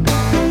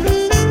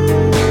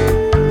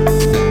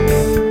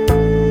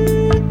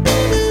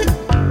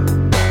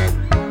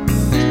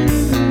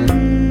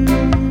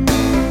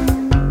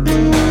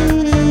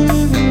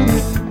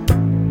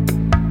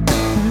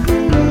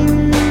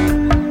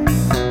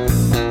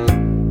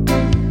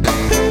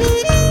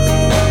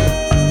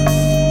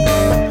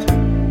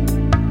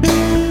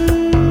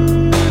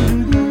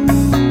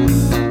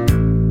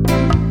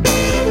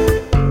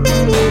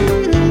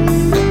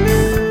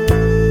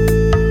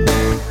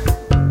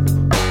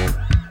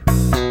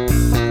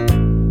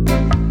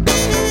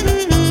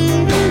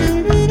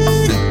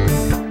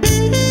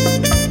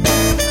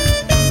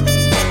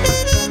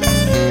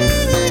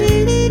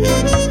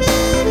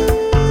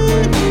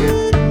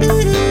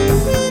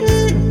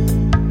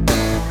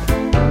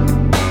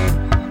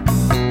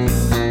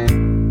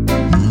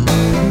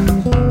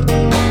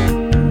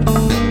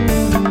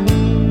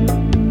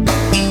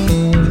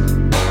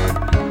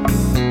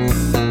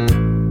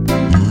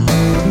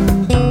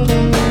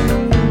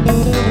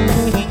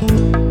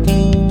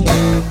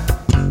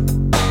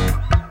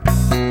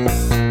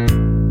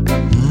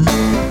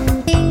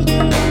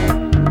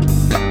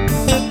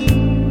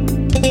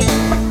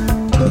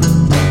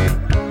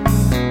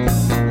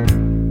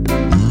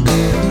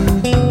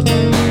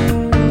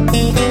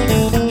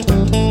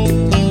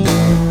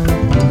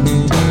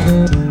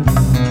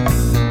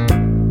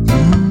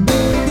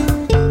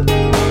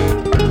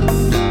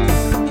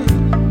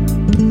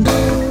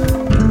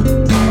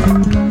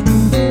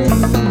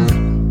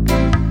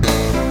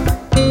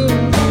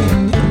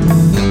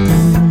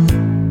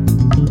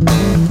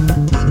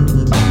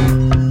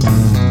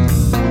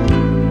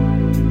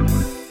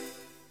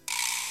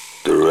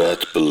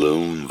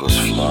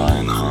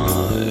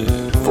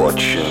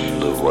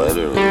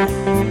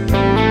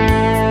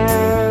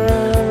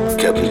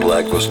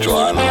 Was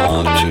trying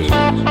hard to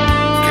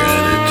get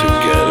it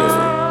together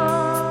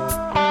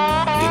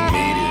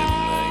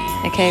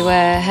immediately. Okay,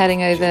 we're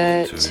heading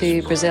over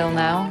to Brazil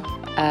now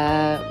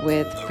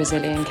with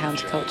Brazilian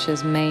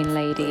counterculture's main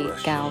lady,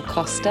 Gal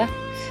Costa.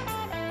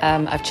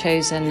 I've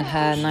chosen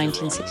her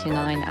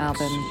 1969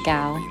 album,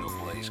 Gal.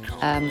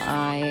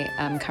 I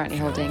am currently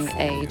holding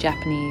a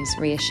Japanese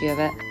reissue of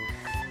it.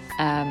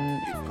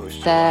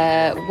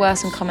 There were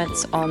some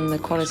comments on the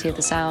quality of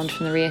the sound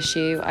from the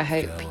reissue. I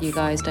hope you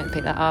guys don't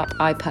pick that up.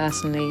 I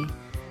personally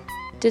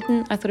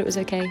didn't. I thought it was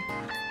okay.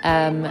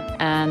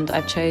 And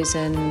I've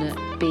chosen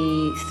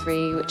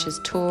B3, which is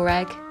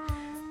Touareg,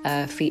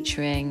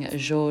 featuring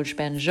Georges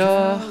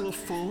Benjour.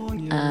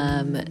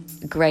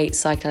 Great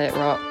psychedelic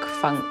rock,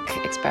 funk,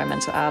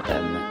 experimental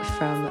album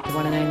from the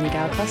one and only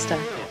Gal Costa.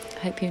 I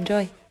hope you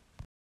enjoy.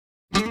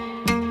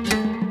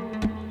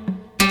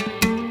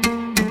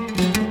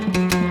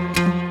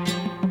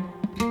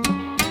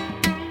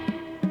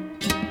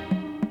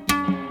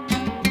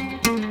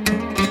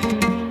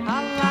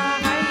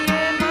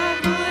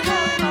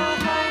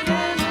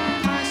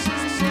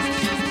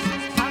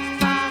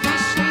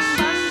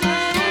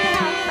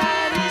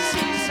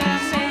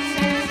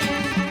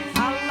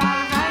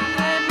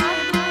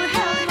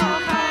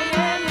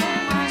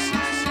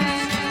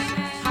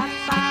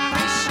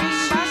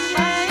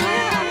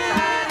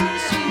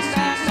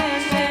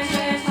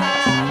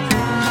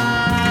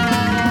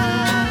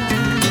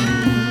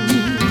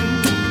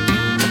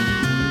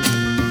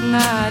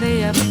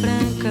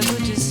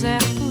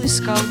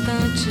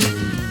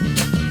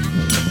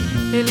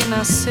 Ele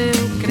nasceu,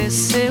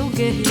 cresceu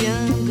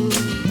guerreando,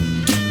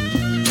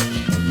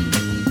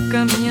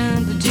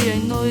 caminhando dia e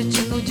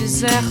noite no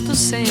deserto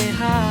sem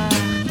errar.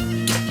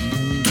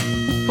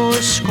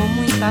 Pois com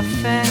muita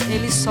fé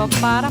ele só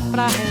para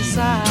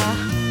rezar.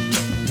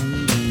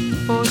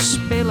 Pois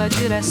pela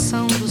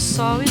direção do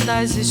sol e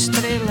das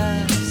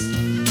estrelas,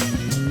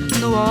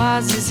 no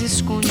oásis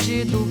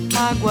escondido,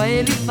 água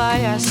ele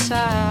vai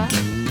achar.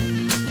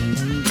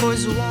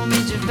 Pois o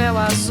homem de véu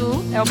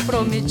azul é o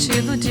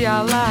prometido de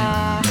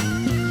Alá.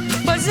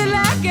 Pois ele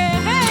é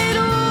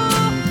guerreiro,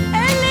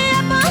 ele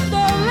é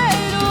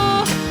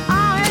bandoleiro,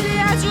 ele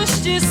é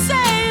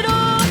justiceiro,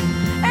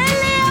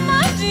 ele é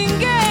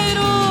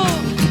mandingueiro,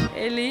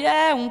 ele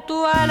é um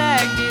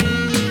tuareg.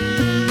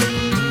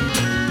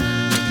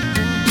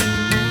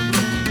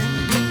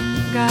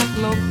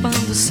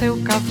 Galopando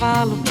seu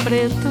cavalo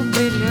preto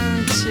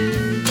brilhante,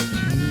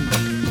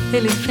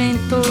 ele vem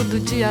todo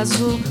de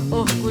azul,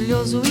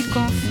 orgulhoso e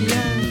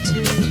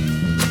confiante,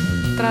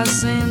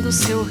 trazendo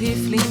seu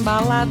rifle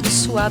embalado e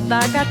sua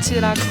adaga a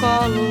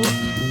tiracolo,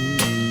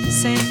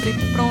 sempre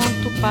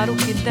pronto para o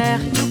que der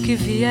e o que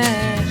vier.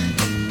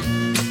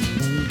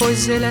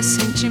 Pois ele é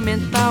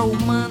sentimental,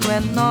 humano, é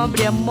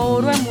nobre, é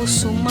mouro, é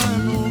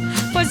muçulmano.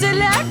 Pois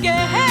ele é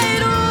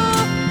guerreiro,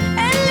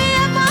 ele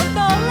é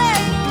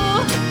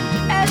bandoleiro,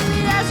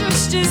 ele é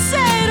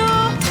justiceiro,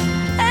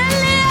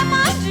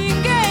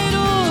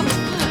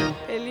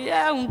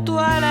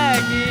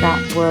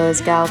 That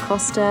was Gal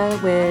Costa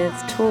with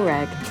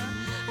Touareg.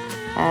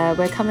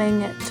 We're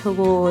coming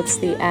towards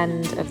the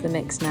end of the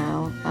mix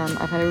now.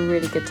 I've had a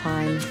really good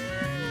time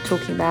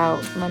talking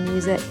about my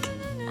music.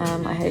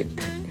 I hope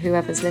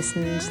whoever's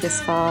listened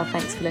this far,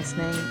 thanks for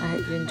listening. I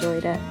hope you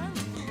enjoyed it.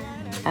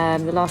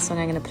 The last song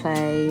I'm going to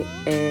play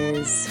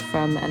is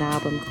from an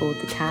album called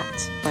The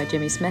Cat by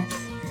Jimmy Smith.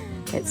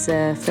 It's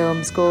a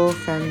film score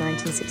from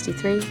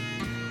 1963.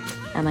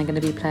 And I'm going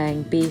to be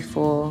playing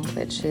B4,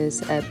 which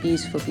is a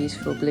beautiful,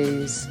 beautiful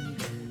blues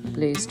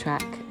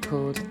track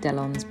called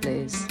Delon's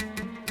Blues.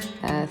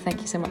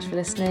 Thank you so much for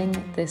listening.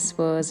 This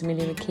was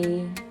Amelia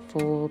McKee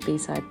for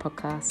B-Side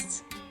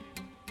Podcasts.